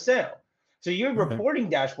 I drove a sale. So your reporting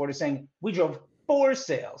dashboard is saying, we drove 4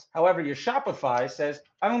 sales. However, your Shopify says,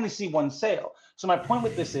 I only see 1 sale. So my point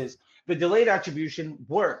with this is the delayed attribution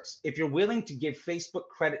works if you're willing to give Facebook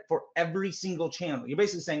credit for every single channel. You're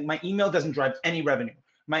basically saying my email doesn't drive any revenue.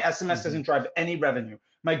 My SMS doesn't drive any revenue.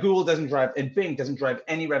 My Google doesn't drive, and Bing doesn't drive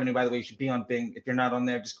any revenue. By the way, you should be on Bing. If you're not on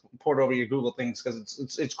there, just port over your Google things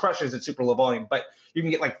because it's crushes at super low volume, but you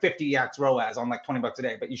can get like 50x ROAS on like $20 a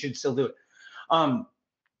day, but you should still do it.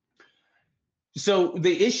 So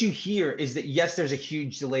the issue here is that, yes, there's a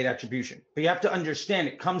huge delayed attribution, but you have to understand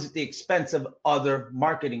it comes at the expense of other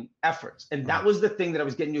marketing efforts. And that was the thing that I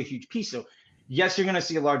was getting to a huge piece. So yes, you're going to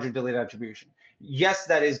see a larger delayed attribution. Yes,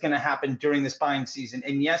 that is going to happen during this buying season.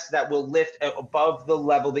 And yes, that will lift above the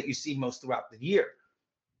level that you see most throughout the year.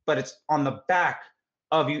 But it's on the back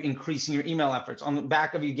of you increasing your email efforts, on the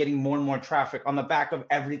back of you getting more and more traffic, on the back of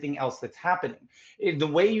everything else that's happening. The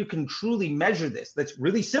way you can truly measure this, that's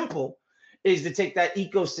really simple, is to take that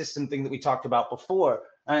ecosystem thing that we talked about before.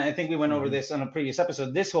 I think we went over this on a previous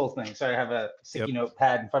episode, this whole thing. Sorry, I have a sticky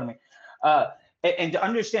notepad in front of me. And to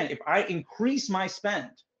understand, if I increase my spend,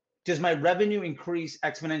 does my revenue increase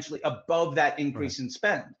exponentially above that increase in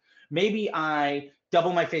spend? Maybe I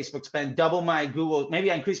double my Facebook spend, double my Google,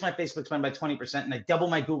 maybe I increase my Facebook spend by 20% and I double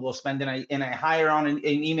my Google spend and I hire on an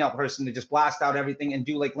email person to just blast out everything and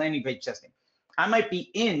do like landing page testing. I might be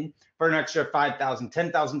in for an extra $5,000,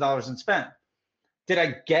 $10,000 in spend. Did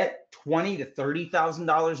I get $20,000 to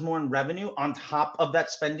 $30,000 more in revenue on top of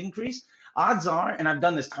that spend increase? Odds are, and I've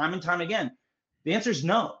done this time and time again, the answer is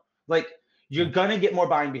no. Like, you're gonna get more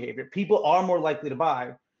buying behavior. People are more likely to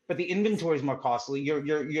buy, but the inventory is more costly.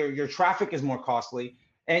 Your traffic is more costly,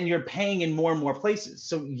 and you're paying in more and more places.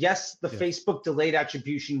 So yes, the Facebook delayed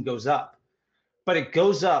attribution goes up, but it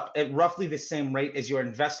goes up at roughly the same rate as your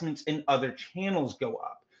investments in other channels go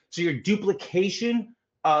up. So your duplication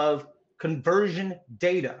of conversion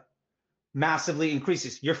data massively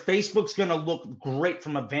increases. Your Facebook's going to look great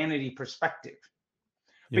from a vanity perspective,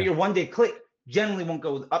 but your 1-day click generally won't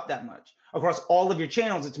go up that much. Across all of your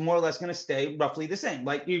channels, it's more or less going to stay roughly the same.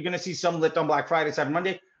 Like, you're going to see some lift on Black Friday, Cyber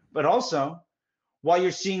Monday, but also while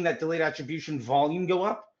you're seeing that delayed attribution volume go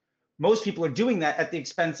up, most people are doing that at the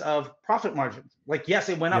expense of profit margins. Like, yes,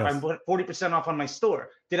 it went up. I put 40% off on my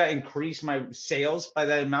store. Did I increase my sales by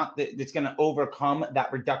that amount that's going to overcome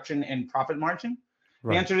that reduction in profit margin? The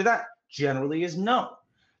Right. answer to that generally is no.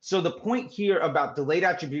 So the point here about delayed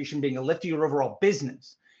attribution being a lift to your overall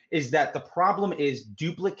business is that the problem is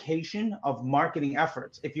duplication of marketing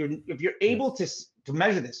efforts. If you're able Yes. to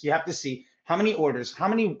measure this, you have to see how many orders, how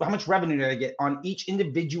much revenue did I get on each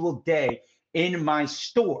individual day in my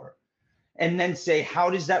store, and then say how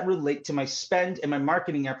does that relate to my spend and my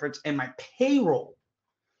marketing efforts and my payroll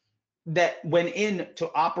that went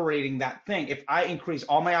into operating that thing. If I increase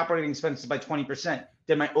all my operating expenses by 20%,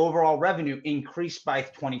 then my overall revenue increased by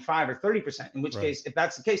 25 or 30%. In which Right. case, if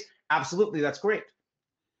that's the case, absolutely that's great.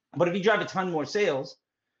 But if you drive a ton more sales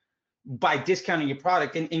by discounting your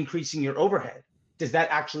product and increasing your overhead, does that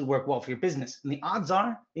actually work well for your business? And the odds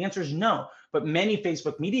are the answer is no. But many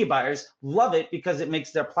Facebook media buyers love it because it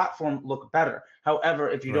makes their platform look better. However,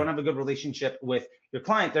 if you don't Right. have a good relationship with your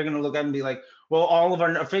client, they're going to look at it and be like, well, all of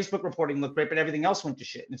our Facebook reporting looked great, but everything else went to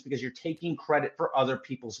shit. And it's because you're taking credit for other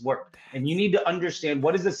people's work. And you need to understand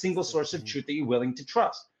what is the single That's the source of thing. truth that you're willing to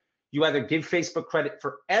trust. You either give Facebook credit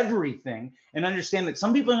for everything and understand that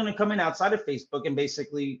some people are going to come in outside of Facebook and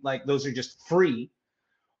basically like those are just free,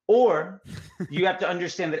 or you have to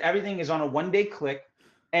understand that everything is on a 1 day click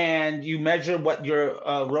and you measure what your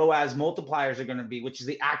ROAS multipliers are going to be, which is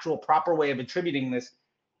the actual proper way of attributing this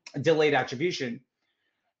delayed attribution.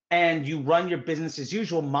 And you run your business as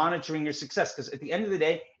usual, monitoring your success. Because at the end of the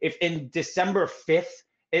day, if in December 5th,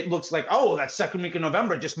 it looks like, oh, that second week of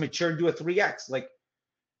November just matured to a 3X, like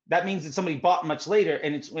that means that somebody bought much later.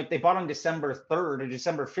 And it's if they bought on December 3rd or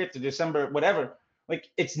December 5th or December whatever, like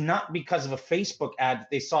it's not because of a Facebook ad that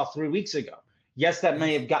they saw 3 weeks ago. Yes, that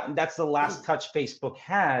may have gotten, that's the last touch Facebook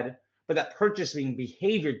had, but that purchasing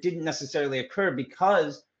behavior didn't necessarily occur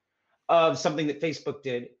because of something that Facebook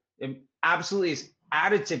did. It absolutely is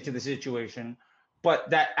additive to the situation, but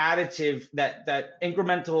that additive, that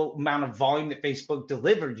incremental amount of volume that Facebook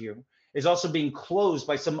delivered you is also being closed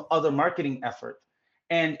by some other marketing effort.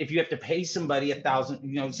 And if you have to pay somebody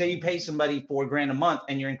 1,000, say you pay somebody $4,000 a month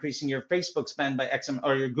and you're increasing your Facebook spend by X amount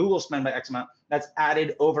or your Google spend by X amount, that's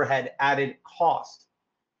added overhead, added cost.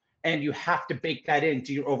 And you have to bake that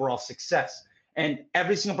into your overall success. And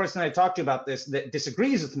every single person that I talk to about this that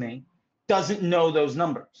disagrees with me doesn't know those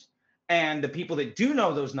numbers. And the people that do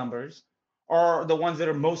know those numbers are the ones that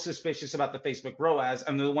are most suspicious about the Facebook ROAS,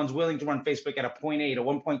 and they're the ones willing to run Facebook at a 0.8, a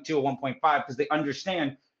 1.2, a 1.5, because they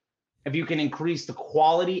understand if you can increase the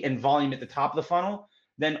quality and volume at the top of the funnel,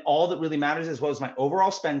 then all that really matters is what was my overall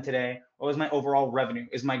spend today? What was my overall revenue?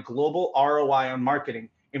 Is my global ROI on marketing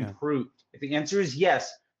improved? Yeah. If the answer is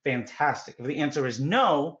yes, fantastic. If the answer is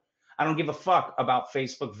no, I don't give a fuck about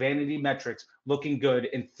Facebook vanity metrics looking good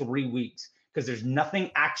in 3 weeks because there's nothing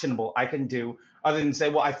actionable I can do other than say,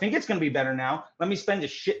 well, I think it's going to be better now. Let me spend a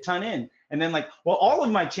shit ton in. And then like, well, all of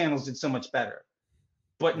my channels did so much better.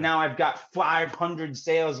 But now I've got 500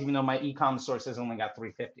 sales, even though my e-com source has only got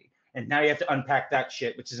 350. And now you have to unpack that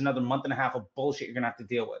shit, which is another month and a half of bullshit you're going to have to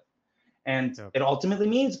deal with. And it ultimately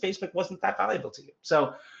means Facebook wasn't that valuable to you.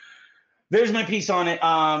 So there's my piece on it.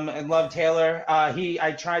 I love Taylor.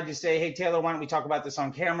 I tried to say, hey, Taylor, why don't we talk about this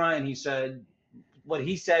on camera? And he said what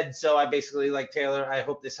he said. So I basically like, Taylor, I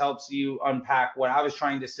hope this helps you unpack what I was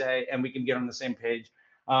trying to say and we can get on the same page.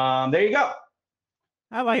 There you go.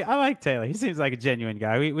 I like Taylor. He seems like a genuine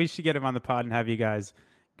guy. We should get him on the pod and have you guys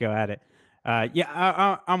go at it.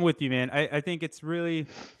 Yeah, I'm with you, man. I think it's an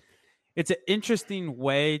interesting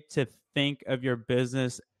way to think of your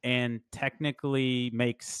business and technically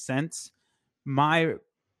make sense. My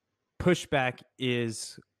pushback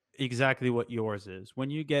is exactly what yours is.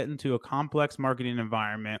 When you get into a complex marketing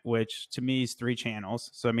environment, which to me is 3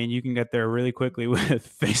 channels. So, I mean, you can get there really quickly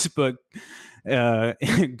with Facebook,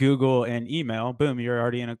 Google, and email. Boom, you're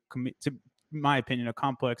already in to my opinion, a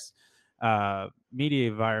complex media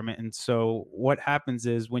environment. And so what happens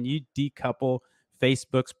is when you decouple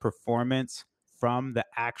Facebook's performance from the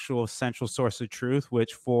actual central source of truth,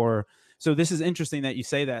 so this is interesting that you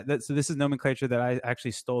say that. So this is nomenclature that I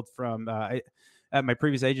actually stole from at my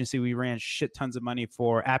previous agency. We ran shit tons of money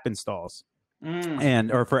for app installs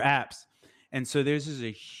or for apps. And so this is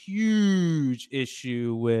a huge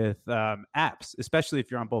issue with apps, especially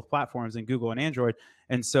if you're on both platforms in Google and Android.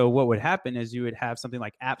 And so what would happen is you would have something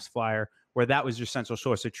like Apps Flyer where that was your central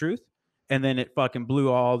source of truth. And then it fucking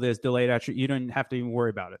blew all this delayed attribute. You don't have to even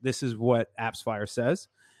worry about it. This is what Apps Flyer says.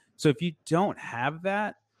 So if you don't have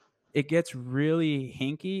that, it gets really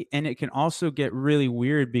hinky, and it can also get really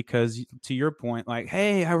weird because, to your point, like,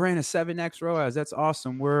 hey, I ran a 7x ROAS. That's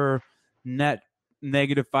awesome. We're net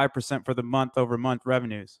negative 5% for the month over month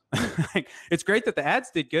revenues. Like, it's great that the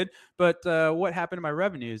ads did good, but what happened to my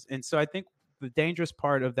revenues? And so I think the dangerous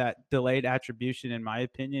part of that delayed attribution, in my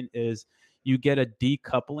opinion, is you get a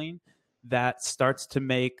decoupling that starts to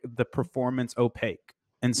make the performance opaque.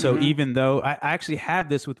 And so even though I actually have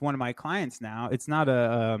this with one of my clients now, it's not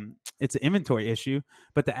it's an inventory issue,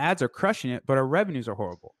 but the ads are crushing it, but our revenues are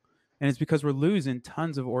horrible. And it's because we're losing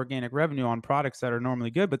tons of organic revenue on products that are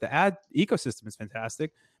normally good, but the ad ecosystem is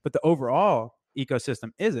fantastic, but the overall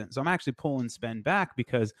ecosystem isn't. So I'm actually pulling spend back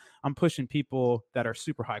because I'm pushing people that are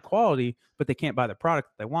super high quality, but they can't buy the product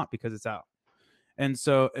that they want because it's out. And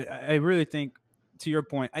so I really think, to your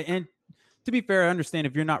point, and to be fair, I understand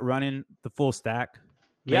if you're not running the full stack,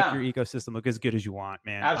 make your ecosystem look as good as you want,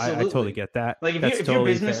 man. Absolutely. I totally get that. Like if your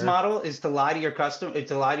business model is to lie to your customer,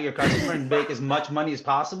 and make as much money as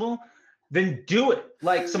possible, then do it.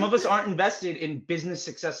 Like some of us aren't invested in business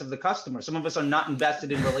success of the customer. Some of us are not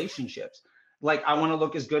invested in relationships. Like I want to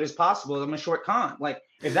look as good as possible. I'm a short con. Like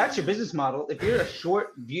if that's your business model, if you're a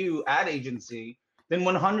short view ad agency, then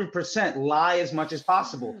 100% lie as much as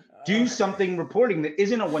possible. Do something reporting that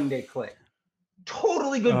isn't a one-day click.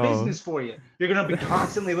 Totally good business for you. You're going to be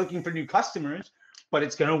constantly looking for new customers, but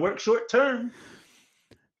it's going to work short term.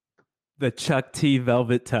 The Chuck T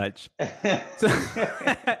velvet touch. So,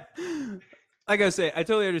 like I say, I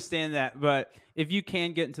totally understand that. But if you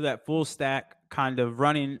can get into that full stack kind of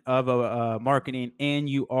running of a marketing, and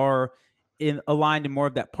you are aligned in more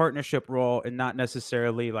of that partnership role and not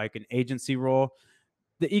necessarily like an agency role,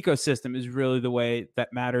 the ecosystem is really the way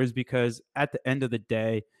that matters, because at the end of the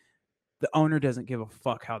day, the owner doesn't give a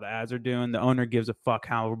fuck how the ads are doing. The owner gives a fuck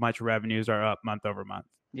how much revenues are up month over month.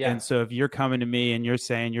 Yeah. And so if you're coming to me and you're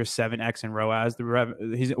saying you're 7x in ROAS,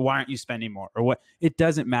 why aren't you spending more? Or what? It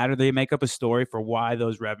doesn't matter. They make up a story for why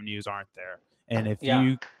those revenues aren't there. And if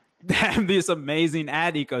you have this amazing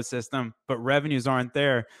ad ecosystem, but revenues aren't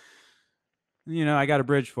there, you know, I got a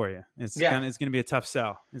bridge for you. It's gonna be a tough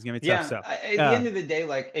sell. It's gonna be a tough sell. At the end of the day,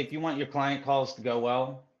 like if you want your client calls to go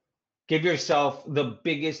well, give yourself the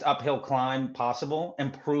biggest uphill climb possible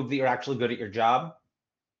and prove that you're actually good at your job.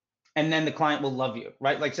 And then the client will love you,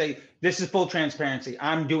 right? Like say, this is full transparency.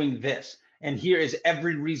 I'm doing this. And here is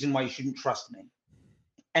every reason why you shouldn't trust me.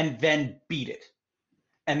 And then beat it.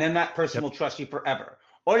 And then that person will trust you forever.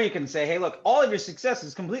 Or you can say, hey, look, all of your success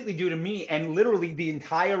is completely due to me. And literally the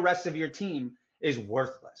entire rest of your team is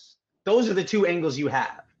worthless. Those are the two angles you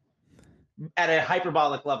have at a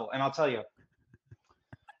hyperbolic level. And I'll tell you,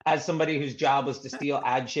 as somebody whose job was to steal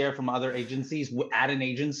ad share from other agencies at an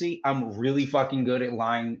agency, I'm really fucking good at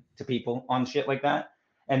lying to people on shit like that.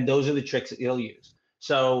 And those are the tricks that you'll use.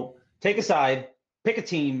 So take a side, pick a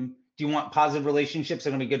team. Do you want positive relationships that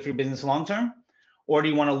are going to be good for your business long-term? Or do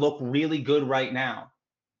you want to look really good right now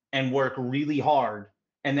and work really hard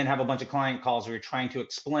and then have a bunch of client calls where you're trying to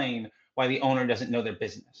explain why the owner doesn't know their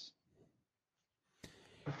business?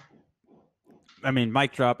 I mean,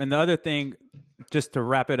 mic drop. And the other thing, just to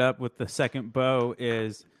wrap it up with the second bow,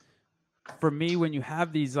 is for me, when you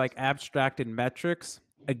have these like abstracted metrics,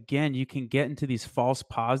 again, you can get into these false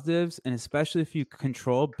positives. And especially if you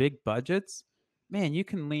control big budgets, man, you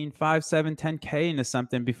can lean 5, 7, 10K into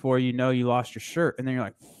something before you know you lost your shirt. And then you're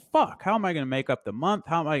like, fuck, how am I going to make up the month?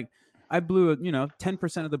 I blew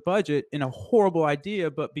 10% of the budget in a horrible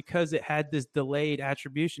idea, but because it had this delayed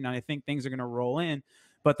attribution, and I think things are going to roll in,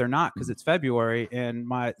 but they're not because it's February.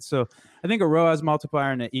 So I think a ROAS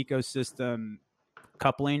multiplier and an ecosystem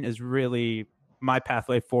coupling is really my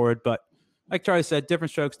pathway forward. But like Charlie said,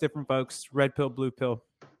 different strokes, different folks, red pill, blue pill.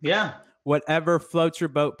 Yeah. Whatever floats your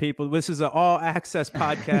boat, people. This is an all access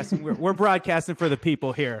podcast. And we're broadcasting for the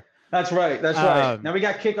people here. That's right. That's right. Now we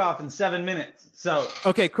got kickoff in 7 minutes. So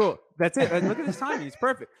okay, cool. That's it. Look at this timing. It's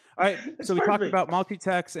perfect. All right. So we talked about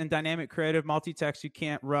multi-text and dynamic creative. Multi-text, you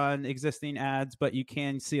can't run existing ads, but you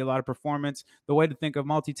can see a lot of performance. The way to think of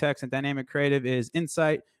multi-text and dynamic creative is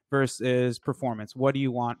insight versus performance. What do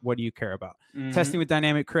you want? What do you care about? Testing with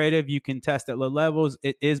dynamic creative, you can test at low levels.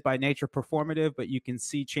 It is by nature performative, but you can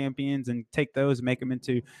see champions and take those and make them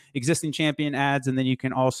into existing champion ads. And then you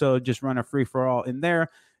can also just run a free-for-all in there.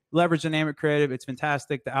 Leverage dynamic creative. It's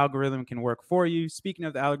fantastic. The algorithm can work for you. Speaking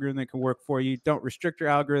of the algorithm that can work for you, don't restrict your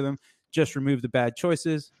algorithm. Just remove the bad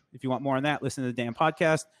choices. If you want more on that, listen to the damn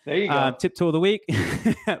podcast. There you go. Tip tool of the week.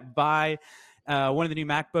 Buy one of the new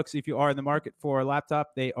MacBooks if you are in the market for a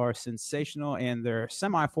laptop. They are sensational and they're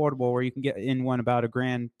semi-affordable, where you can get in one about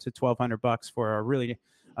 $1,000 to $1,200 for a really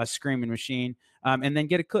screaming machine. And then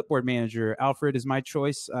get a clipboard manager. Alfred is my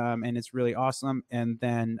choice, and it's really awesome. And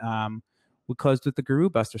then we closed with the Guru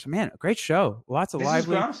Buster. So, man, a great show. Lots of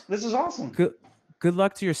lively. This is awesome. Good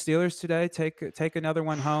luck to your Steelers today. Take another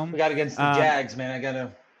one home. We got against the Jags,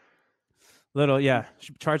 man.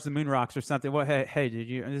 charge the moon rocks or something. Well, hey, did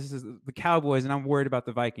you? This is the Cowboys, and I'm worried about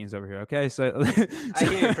the Vikings over here. Okay, so I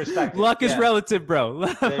hear your perspective. Luck is relative, bro.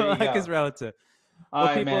 Luck is relative. All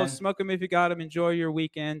right, people, man. Smoke them if you got them. Enjoy your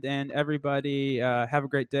weekend, and everybody have a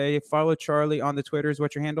great day. Follow Charlie on the Twitters.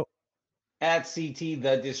 What's your handle? At CT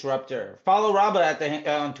the Disruptor. Follow Rabba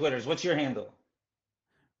on Twitters. What's your handle?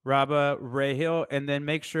 Rabba Rahil, and then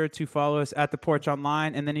make sure to follow us at The Porch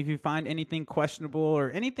Online. And then if you find anything questionable or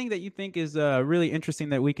anything that you think is really interesting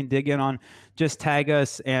that we can dig in on, just tag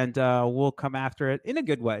us and we'll come after it in a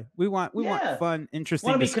good way. We want fun,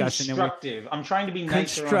 interesting discussion. Constructive. I'm trying to be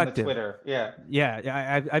nicer on the Twitter.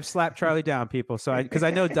 I've slapped Charlie down, people. So because I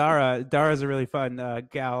know Dara's a really fun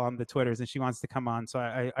gal on the Twitters, and she wants to come on. So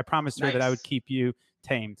I promised her that I would keep you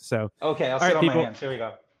tamed. So okay, I'll sit on my hands. Here we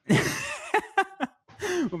go.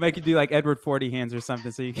 We'll make you do like Edward 40 hands or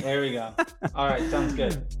something. So you can... There we go. All right. Sounds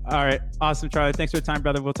good. All right. Awesome, Charlie. Thanks for your time,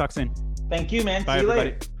 brother. We'll talk soon. Thank you, man. Bye, See you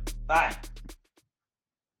everybody. later. Bye.